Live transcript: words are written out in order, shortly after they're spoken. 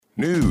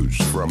News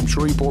from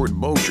Shreveport,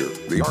 Bossier,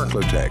 the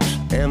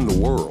Arklatex, and the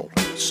world.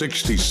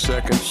 60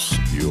 seconds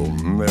you'll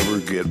never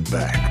get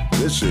back.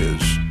 This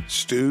is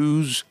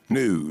Stu's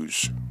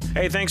News.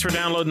 Hey, thanks for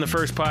downloading the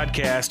first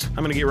podcast. I'm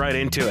going to get right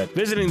into it.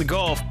 Visiting the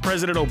Gulf,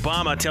 President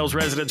Obama tells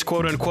residents,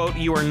 quote unquote,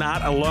 "You are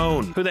not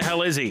alone." Who the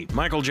hell is he?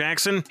 Michael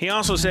Jackson? He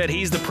also said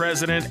he's the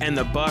president and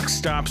the buck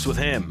stops with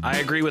him. I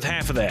agree with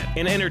half of that.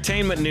 In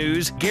entertainment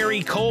news,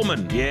 Gary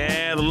Coleman.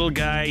 Yeah, the little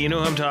guy, you know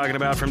who I'm talking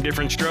about from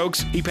Different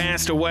Strokes. He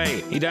passed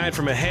away. He died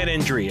from a head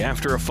injury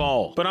after a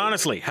fall. But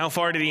honestly, how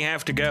far did he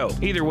have to go?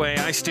 Either way,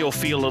 I still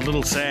feel a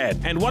little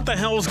sad. And what the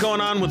hell's going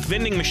on with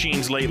vending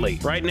machines lately?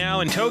 Right now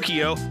in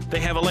Tokyo, they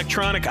have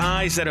electronic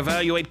eyes that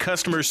evaluate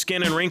customers'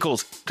 skin and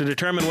wrinkles to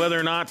determine whether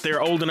or not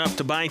they're old enough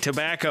to buy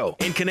tobacco.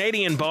 In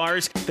Canadian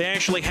bars, they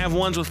actually have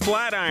ones with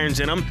flat irons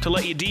in them to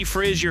let you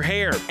defrizz your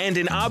hair. And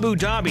in Abu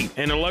Dhabi,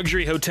 in a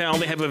luxury hotel,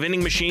 they have a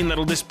vending machine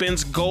that'll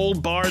dispense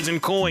gold bars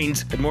and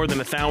coins at more than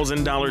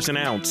 $1,000 an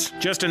ounce.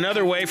 Just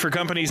another way for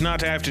companies not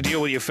to have to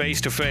deal with you face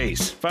to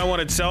face. If I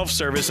wanted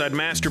self-service, I'd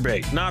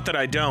masturbate. Not that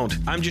I don't.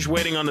 I'm just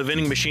waiting on the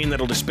vending machine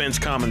that'll dispense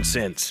common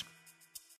sense.